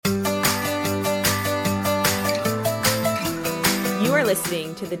You're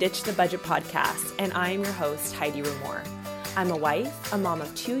listening to the Ditch the Budget podcast, and I am your host, Heidi Rumor. I'm a wife, a mom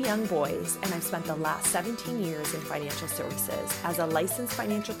of 2 young boys, and I've spent the last 17 years in financial services as a licensed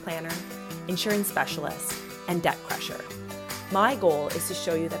financial planner, insurance specialist, and debt crusher. My goal is to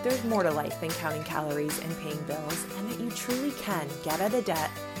show you that there's more to life than counting calories and paying bills, and that you truly can get out of debt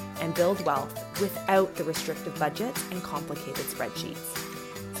and build wealth without the restrictive budgets and complicated spreadsheets.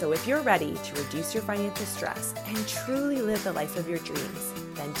 So if you're ready to reduce your financial stress and truly live the life of your dreams,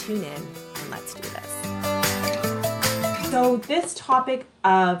 then tune in and let's do this. So this topic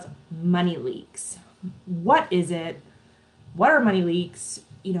of money leaks, what is it? What are money leaks?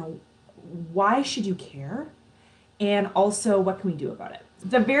 Why should you care? And also, what can we do about it?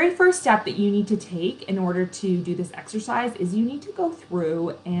 The very first step that you need to take in order to do this exercise is you need to go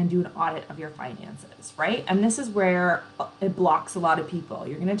through and do an audit of your finances, right? And this is where it blocks a lot of people.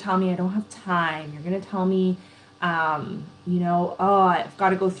 You're going to tell me I don't have time. You're going to tell me, I've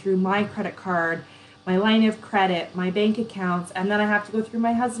got to go through my credit card, my line of credit, my bank accounts, and then I have to go through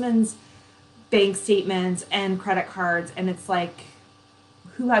my husband's bank statements and credit cards. And it's like,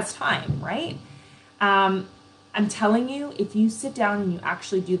 who has time, right? I'm telling you, if you sit down and you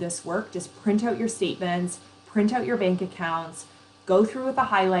actually do this work, just print out your statements, print out your bank accounts, go through with a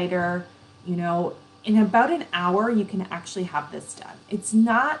highlighter, in about an hour, you can actually have this done. It's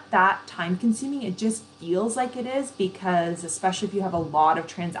not that time consuming. It just feels like it is because, especially if you have a lot of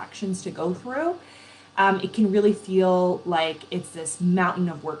transactions to go through, it can really feel like it's this mountain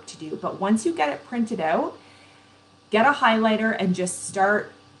of work to do. But once you get it printed out, get a highlighter and just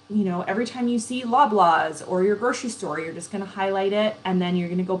start. Every time you see Loblaws or your grocery store, you're just going to highlight it, and then you're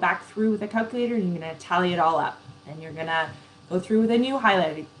going to go back through with a calculator and you're going to tally it all up, and you're going to go through with a new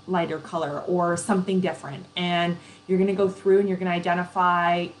highlighter color or something different, and you're going to go through and you're going to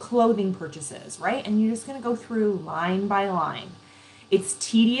identify clothing purchases, right? And you're just going to go through line by line. It's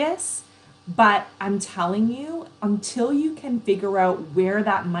tedious, but I'm telling you, until you can figure out where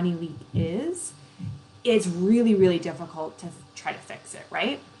that money leak is, it's really, really difficult to try to fix it,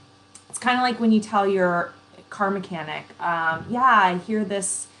 right? It's kind of like when you tell your car mechanic, I hear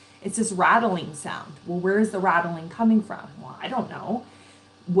this, it's this rattling sound. Well, where is the rattling coming from? Well, I don't know.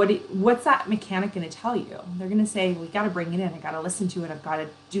 What's that mechanic going to tell you? They're going to say, we got to bring it in. I got to listen to it. I've got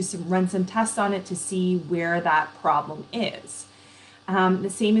to run some tests on it to see where that problem is. The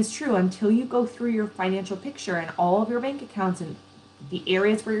same is true until you go through your financial picture and all of your bank accounts and the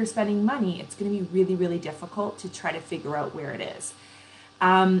areas where you're spending money. It's going to be really, really difficult to try to figure out where it is.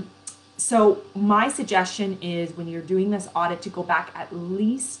 So my suggestion is when you're doing this audit to go back at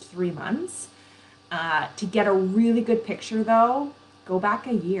least 3 months. To get a really good picture though, go back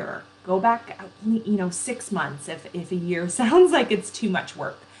a year. Go back, 6 months if a year sounds like it's too much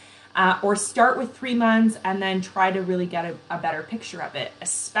work. Or start with 3 months and then try to really get a better picture of it,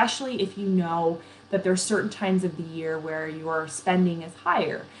 especially if you know that there's certain times of the year where your spending is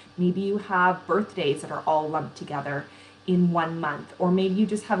higher. Maybe you have birthdays that are all lumped together in 1 month, or maybe you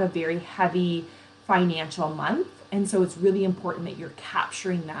just have a very heavy financial month. And so it's really important that you're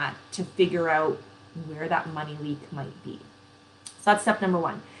capturing that to figure out where that money leak might be. So that's step number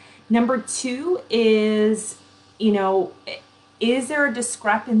 1. Number 2 is, is there a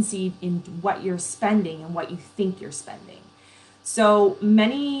discrepancy in what you're spending and what you think you're spending? So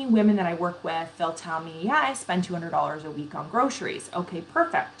many women that I work with, they'll tell me, I spend $200 a week on groceries. Okay,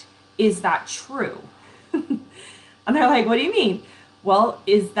 perfect. Is that true? And they're like, what do you mean? Well,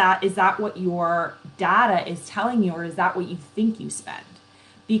 is that what your data is telling you, or is that what you think you spend?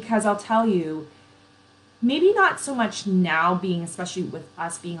 Because I'll tell you, maybe not so much now especially with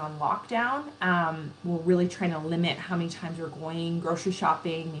us being on lockdown, we're really trying to limit how many times we're going grocery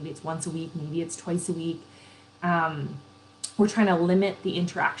shopping. Maybe it's once a week, maybe it's twice a week. We're trying to limit the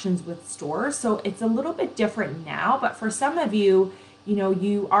interactions with stores. So it's a little bit different now, but for some of you,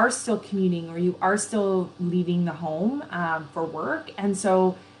 you are still commuting or you are still leaving the home for work. And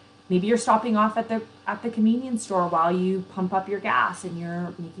so maybe you're stopping off at the convenience store while you pump up your gas and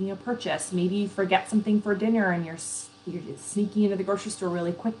you're making a purchase. Maybe you forget something for dinner and you're sneaking into the grocery store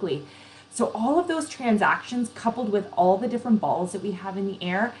really quickly. So all of those transactions, coupled with all the different balls that we have in the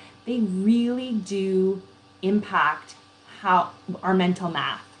air, they really do impact how our mental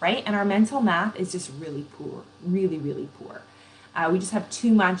math, right? And our mental math is just really poor, really, really poor. We just have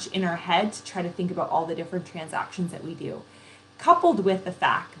too much in our head to try to think about all the different transactions that we do, coupled with the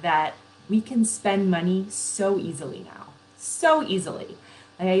fact that we can spend money so easily now, so easily.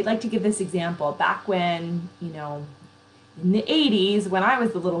 I like to give this example. Back when, in the 80s, when I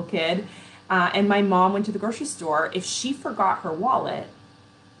was a little kid, and my mom went to the grocery store, if she forgot her wallet,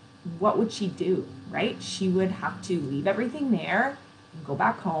 what would she do, right? She would have to leave everything there, and go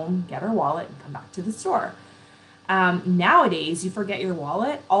back home, get our wallet, and come back to the store. Nowadays, you forget your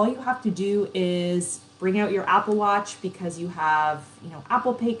wallet. All you have to do is bring out your Apple Watch because you have,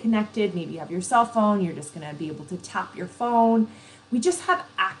 Apple Pay connected. Maybe you have your cell phone. You're just going to be able to tap your phone. We just have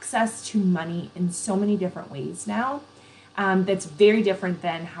access to money in so many different ways now. That's very different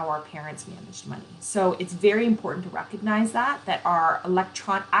than how our parents managed money. So it's very important to recognize that our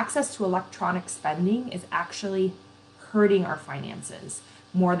access to electronic spending is actually hurting our finances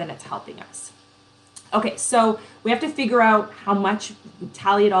more than it's helping us. Okay, so we have to figure out how much, we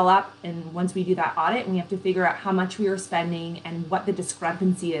tally it all up, and once we do that audit, we have to figure out how much we were spending and what the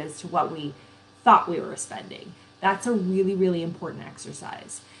discrepancy is to what we thought we were spending. That's a really, really important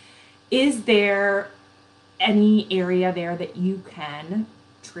exercise. Is there any area there that you can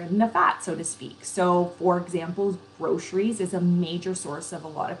trim the fat, so to speak? So for example, groceries is a major source of a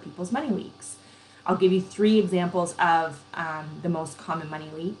lot of people's money leaks. I'll give you 3 examples of the most common money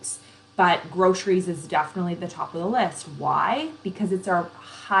leaks, but groceries is definitely the top of the list. Why? Because it's our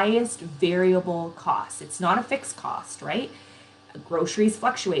highest variable cost. It's not a fixed cost, right? Groceries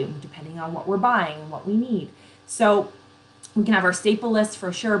fluctuate depending on what we're buying and what we need. So we can have our staple list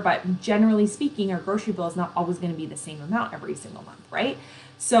for sure, but generally speaking, our grocery bill is not always going to be the same amount every single month, right?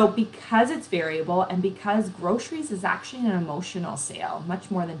 So because it's variable and because groceries is actually an emotional sale, much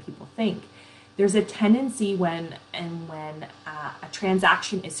more than people think, there's a tendency when a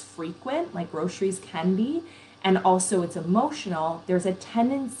transaction is frequent, like groceries can be, and also it's emotional, there's a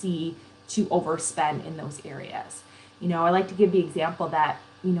tendency to overspend in those areas. I like to give the example that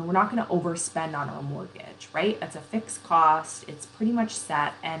we're not going to overspend on our mortgage, right? That's a fixed cost. It's pretty much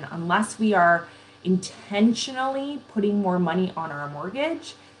set. And unless we are intentionally putting more money on our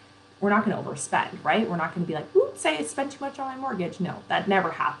mortgage, we're not going to overspend, right? We're not going to be like, oops, I spent too much on my mortgage. No, that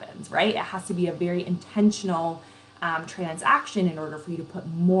never happens, right? It has to be a very intentional transaction in order for you to put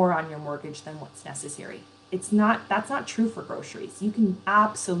more on your mortgage than what's necessary. That's not true for groceries. You can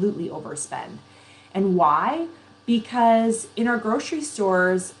absolutely overspend. And why? Because in our grocery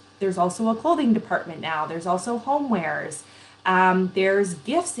stores, there's also a clothing department now. There's also homewares. There's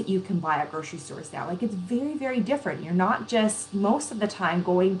gifts that you can buy at grocery stores now. Like, it's very, very different. You're not just most of the time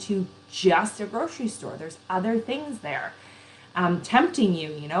going to just a grocery store. There's other things there tempting you,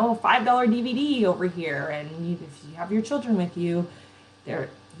 $5 DVD over here. And if you have your children with you,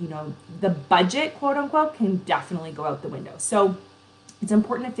 the budget, quote unquote, can definitely go out the window. So it's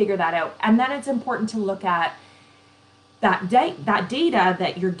important to figure that out. And then it's important to look at that data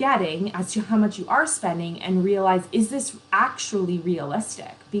that you're getting as to how much you are spending and realize, is this actually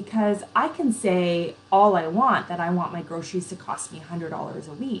realistic? Because I can say all I want, that I want my groceries to cost me $100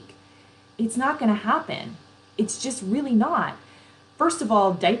 a week. It's not going to happen. It's just really not. First of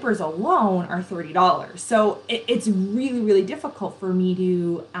all, diapers alone are $30. So it's really, really difficult for me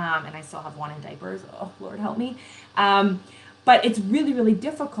to, and I still have one in diapers. Oh, Lord help me. But it's really, really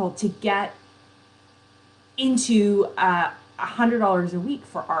difficult to get into $100 a week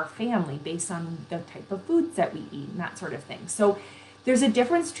for our family based on the type of foods that we eat and that sort of thing. So there's a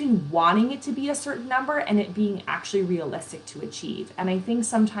difference between wanting it to be a certain number and it being actually realistic to achieve. And I think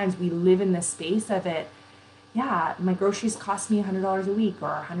sometimes we live in this space of it, yeah, my groceries cost me $100 a week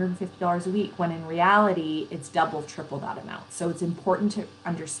or $150 a week, when in reality, it's double, triple that amount. So it's important to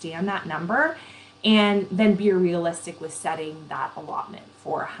understand that number and then be realistic with setting that allotment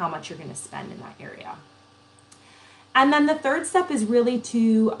for how much you're going to spend in that area. And then the third step is really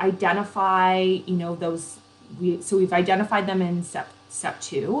to identify, so we've identified them in step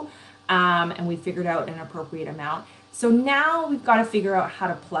 2, and we figured out an appropriate amount. So now we've got to figure out how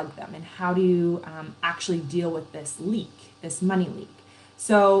to plug them and how to actually deal with this leak, this money leak.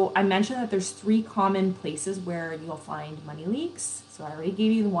 So I mentioned that there's 3 common places where you'll find money leaks. So I already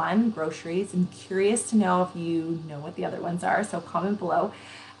gave you one, groceries. I'm curious to know if you know what the other ones are, so comment below.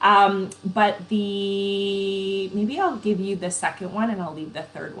 But maybe I'll give you the second one and I'll leave the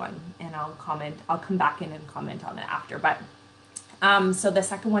third one and I'll come back in and comment on it after. But, so the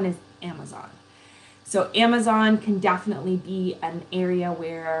second one is Amazon. So Amazon can definitely be an area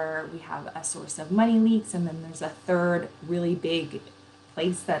where we have a source of money leaks. And then there's a third really big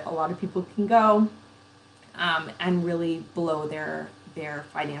place that a lot of people can go, and really blow their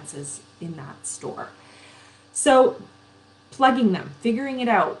finances in that store. So plugging them, figuring it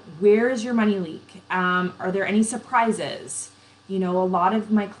out. Where is your money leak? Are there any surprises? A lot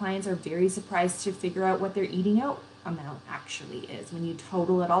of my clients are very surprised to figure out what their eating out amount actually is when you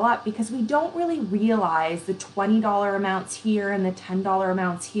total it all up, because we don't really realize the $20 amounts here and the $10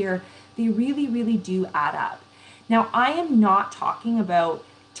 amounts here. They really, really do add up. Now, I am not talking about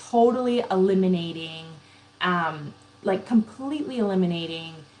totally eliminating like completely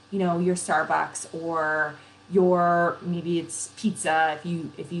eliminating, your Starbucks or your, maybe it's pizza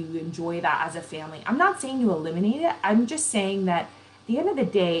if you enjoy that as a family. I'm not saying you eliminate it. I'm just saying that at the end of the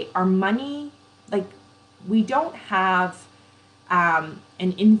day, our money, like, we don't have an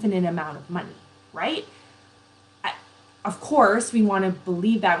infinite amount of money, right? Of course, we want to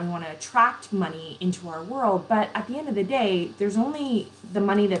believe that, we want to attract money into our world, but at the end of the day, there's only the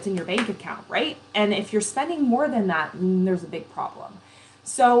money that's in your bank account, right? And if you're spending more than that, there's a big problem.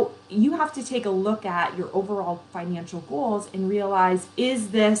 So you have to take a look at your overall financial goals and realize, is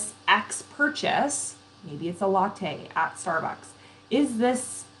this X purchase, maybe it's a latte at Starbucks, is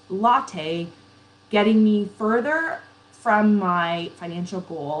this latte getting me further from my financial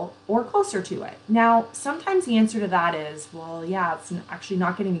goal or closer to it? Now, sometimes the answer to that is, well, yeah, it's actually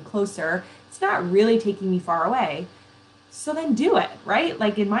not getting me closer. It's not really taking me far away. So then do it, right?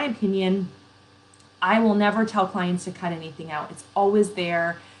 Like, in my opinion, I will never tell clients to cut anything out. It's always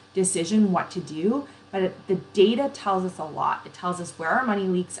their decision what to do, but the data tells us a lot. It tells us where our money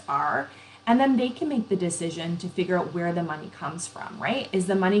leaks are, and then they can make the decision to figure out where the money comes from, right? Is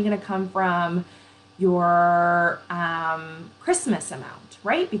the money going to come from your Christmas amount,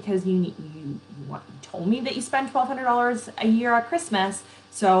 right? Because you told me that you spend $1,200 a year at Christmas.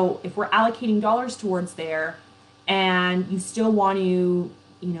 So if we're allocating dollars towards there, and you still want to,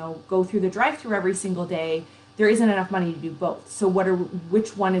 go through the drive-through every single day, there isn't enough money to do both. So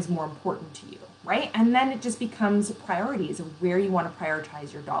which one is more important to you, right? And then it just becomes priorities of where you want to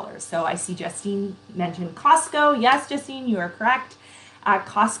prioritize your dollars. So I see Justine mentioned Costco. Yes, Justine, you are correct.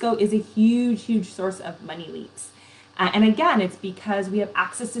 Costco is a huge, huge source of money leaks. And again, it's because we have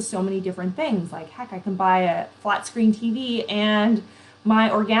access to so many different things. Like, heck, I can buy a flat screen TV and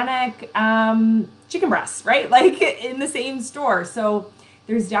my organic chicken breasts, right? Like, in the same store. So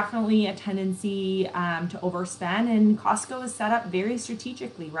there's definitely a tendency to overspend, and Costco is set up very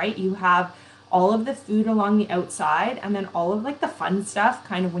strategically, right? You have all of the food along the outside, and then all of, like, the fun stuff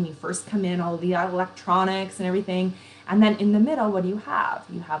kind of when you first come in, all of the electronics and everything. And then in the middle, what do you have?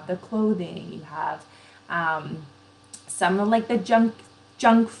 You have the clothing, you have some of, like, the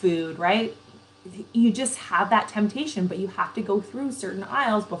junk food, right? You just have that temptation, but you have to go through certain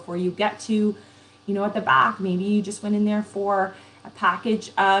aisles before you get to, at the back. Maybe you just went in there for a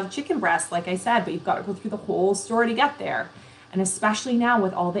package of chicken breasts, like I said, but you've got to go through the whole store to get there. And especially now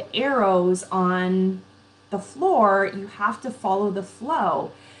with all the arrows on the floor, you have to follow the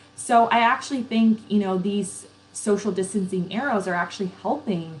flow. So I actually think, these social distancing arrows are actually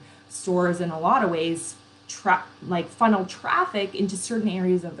helping stores in a lot of ways, like funnel traffic into certain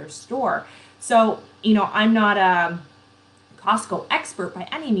areas of their store. So, I'm not a Costco expert by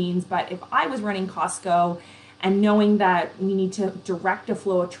any means, but if I was running Costco and knowing that we need to direct a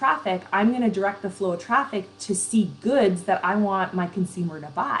flow of traffic, I'm going to direct the flow of traffic to see goods that I want my consumer to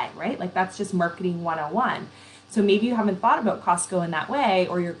buy, right? Like, that's just marketing 101. So maybe you haven't thought about Costco in that way,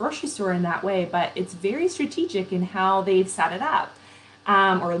 or your grocery store in that way, but it's very strategic in how they've set it up.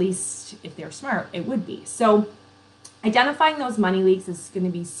 Or at least if they're smart, it would be. So identifying those money leaks is going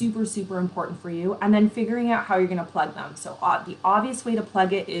to be super, super important for you, and then figuring out how you're going to plug them. So the obvious way to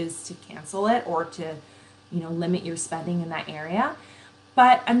plug it is to cancel it or to, limit your spending in that area.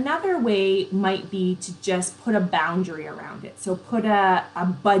 But another way might be to just put a boundary around it. So put a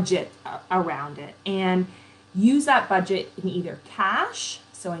budget around it and use that budget in either cash.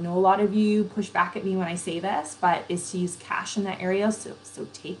 So I know a lot of you push back at me when I say this, but is to use cash in that area. So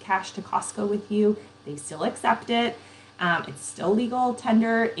take cash to Costco with you. They still accept it. It's still legal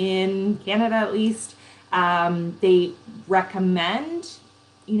tender in Canada, at least. They recommend,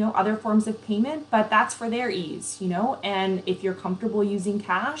 other forms of payment, but that's for their ease, and if you're comfortable using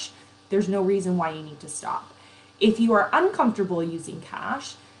cash, there's no reason why you need to stop. If you are uncomfortable using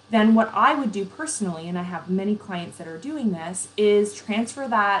cash, then what I would do personally, and I have many clients that are doing this, is transfer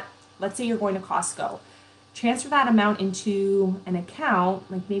that. Let's say you're going to Costco, transfer that amount into an account,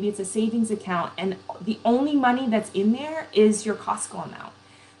 like maybe it's a savings account, and the only money that's in there is your Costco amount.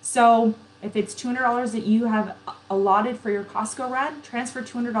 So if it's $200 that you have allotted for your Costco run, transfer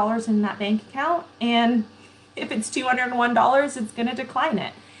 $200 in that bank account, and if it's $201, it's going to decline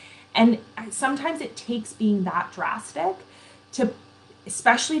it. And sometimes it takes being that drastic to,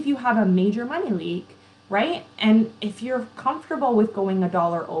 especially if you have a major money leak, right? And if you're comfortable with going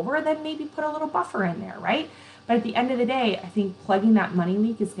 $1 over, then maybe put a little buffer in there, right? But at the end of the day, I think plugging that money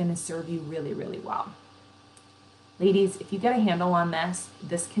leak is going to serve you really, really well. Ladies, if you get a handle on this,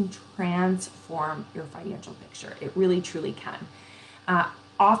 this can transform your financial picture. It really, truly can.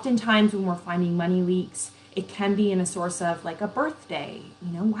 Oftentimes when we're finding money leaks, It can be in a source of like a birthday.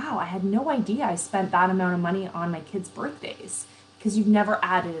 Wow, I had no idea I spent that amount of money on my kids' birthdays because you've never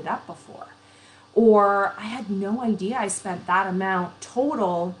added it up before. Or I had no idea I spent that amount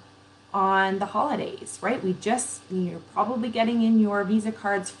total on the holidays, right? You're probably getting in your Visa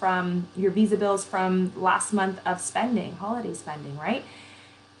bills from last month of spending, holiday spending, right?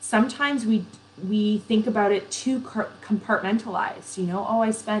 Sometimes we think about it too compartmentalized, oh,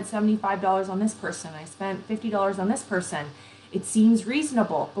 I spent $75 on this person, I spent $50 on this person. It seems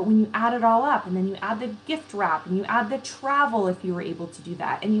reasonable, but when you add it all up and then you add the gift wrap and you add the travel if you were able to do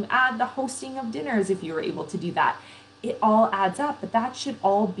that and you add the hosting of dinners if you were able to do that, it all adds up. But that should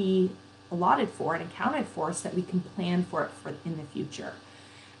all be allotted for and accounted for so that we can plan for it in the future.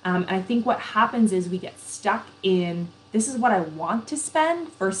 And I think what happens is we get stuck in this is what I want to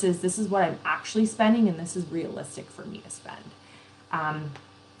spend versus this is what I'm actually spending and this is realistic for me to spend.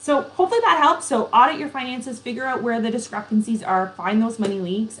 So hopefully that helps. So audit your finances, figure out where the discrepancies are, find those money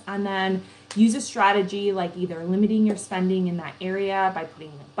leaks, and then use a strategy like either limiting your spending in that area by putting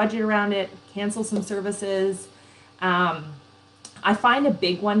a budget around it, cancel some services. I find a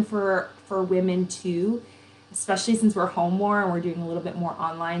big one for women too, especially since we're home more and we're doing a little bit more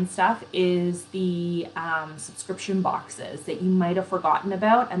online stuff, is the subscription boxes that you might have forgotten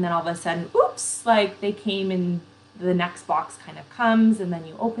about. And then all of a sudden, oops, like they came in, the next box kind of comes and then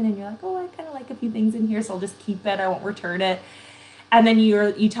you open and you're like, oh, I kind of like a few things in here, so I'll just keep it. I won't return it. And then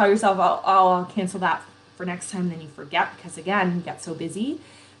you tell yourself, I'll cancel that for next time. Then you forget because again, you get so busy.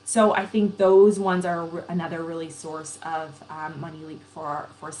 So I think those ones are another really source of money leak for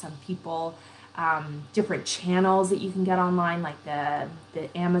some people. Different channels that you can get online, like the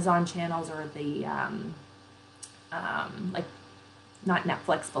Amazon channels or the like not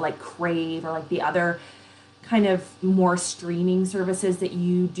Netflix, but like Crave or like the other kind of more streaming services that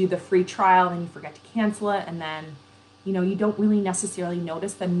you do the free trial and you forget to cancel it, and then you don't really necessarily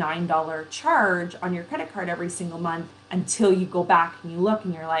notice the $9 charge on your credit card every single month until you go back and you look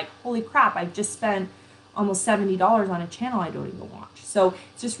and you're like, holy crap, I just spent almost $70 on a channel I don't even watch. So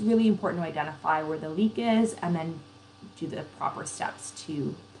it's just really important to identify where the leak is and then do the proper steps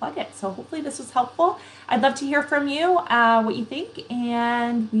to plug it. So hopefully this was helpful. I'd love to hear from you what you think,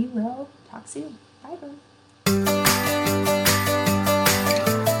 and we will talk soon. Bye, everyone.